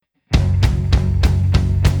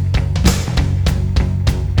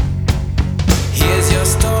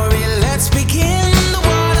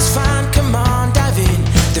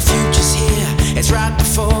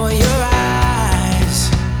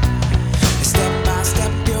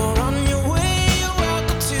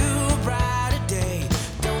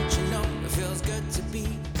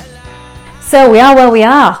So we are where we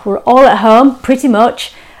are. We're all at home, pretty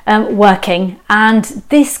much, working, and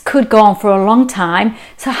this could go on for a long time.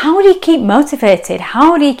 So how do you keep motivated?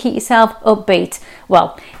 How do you keep yourself upbeat?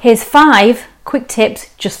 Well, here's 5 quick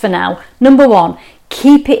tips just for now. Number 1,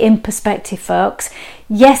 keep it in perspective, folks.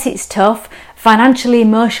 Yes, it's tough, financially,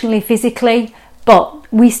 emotionally, physically,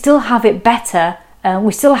 but we still have it better.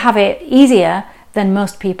 We still have it easier than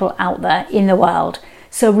most people out there in the world.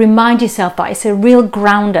 So remind yourself that it's a real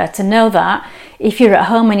grounder to know that if you're at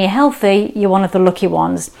home and you're healthy, you're one of the lucky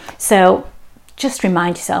ones. So just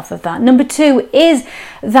remind yourself of that. Number 2 is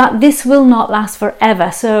that this will not last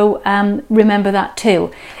forever. So remember that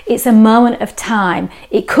too. It's a moment of time.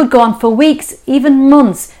 It could go on for weeks, even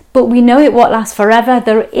months, but we know it won't last forever.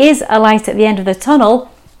 There is a light at the end of the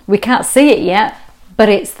tunnel. We can't see it yet, but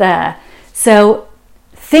it's there. So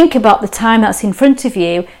think about the time that's in front of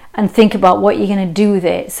you and think about what you're going to do with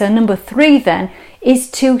it. So number 3 then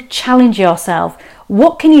is to challenge yourself.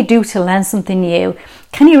 What can you do to learn something new?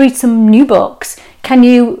 Can you read some new books? Can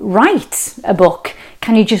you write a book?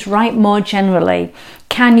 Can you just write more generally?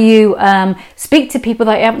 Can you speak to people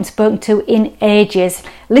that you haven't spoken to in ages?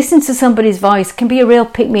 Listen to somebody's voice can be a real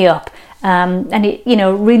pick-me-up, and it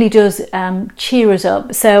really does cheer us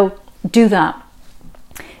up. So do that.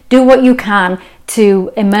 Do what you can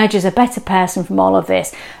to emerge as a better person from all of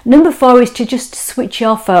this. Number 4 is to just switch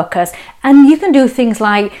your focus, and you can do things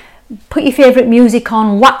like put your favourite music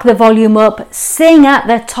on, whack the volume up, sing at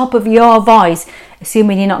the top of your voice,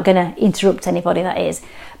 assuming you're not going to interrupt anybody, that is.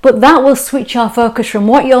 But that will switch your focus from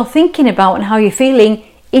what you're thinking about and how you're feeling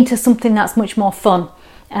into something that's much more fun,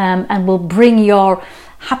 and will bring your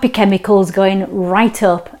happy chemicals going right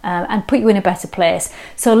up, and put you in a better place.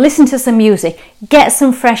 So listen to some music, get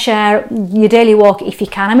some fresh air, your daily walk if you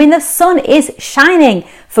can. I mean, the sun is shining,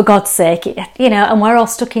 for God's sake, and we're all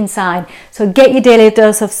stuck inside. So get your daily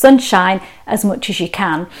dose of sunshine as much as you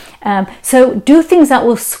can. So do things that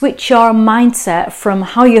will switch your mindset from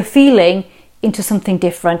how you're feeling into something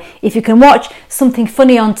different. If you can watch something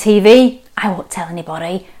funny on TV, I won't tell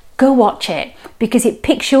anybody, go watch it, because it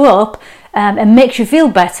picks you up and makes you feel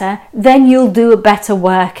better. Then you'll do a better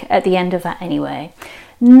work at the end of that anyway.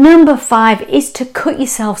 Number 5 is to cut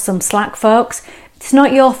yourself some slack, folks. It's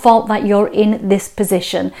not your fault that you're in this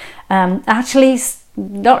position. I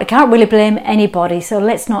can't really blame anybody, so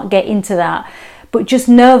let's not get into that. But just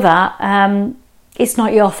know that it's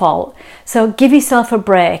not your fault. So give yourself a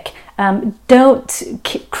break. Don't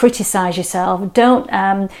criticize yourself.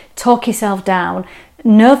 Don't talk yourself down.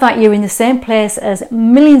 Know that you're in the same place as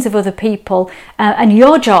millions of other people, and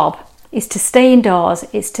your job is to stay indoors,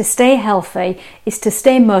 it's to stay healthy, it's to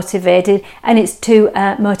stay motivated, and it's to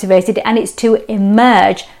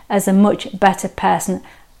emerge as a much better person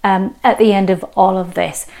at the end of all of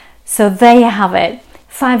this. So there you have it.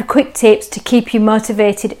 5 quick tips to keep you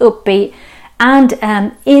motivated, upbeat, and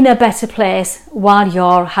in a better place while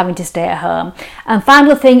you're having to stay at home. And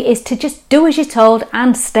final thing is to just do as you're told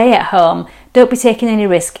and stay at home. Don't be taking any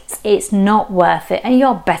risks. It's not worth it, and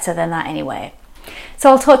you're better than that anyway. So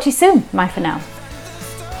I'll talk to you soon. Bye for now.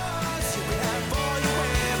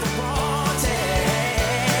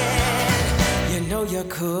 You know you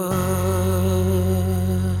could.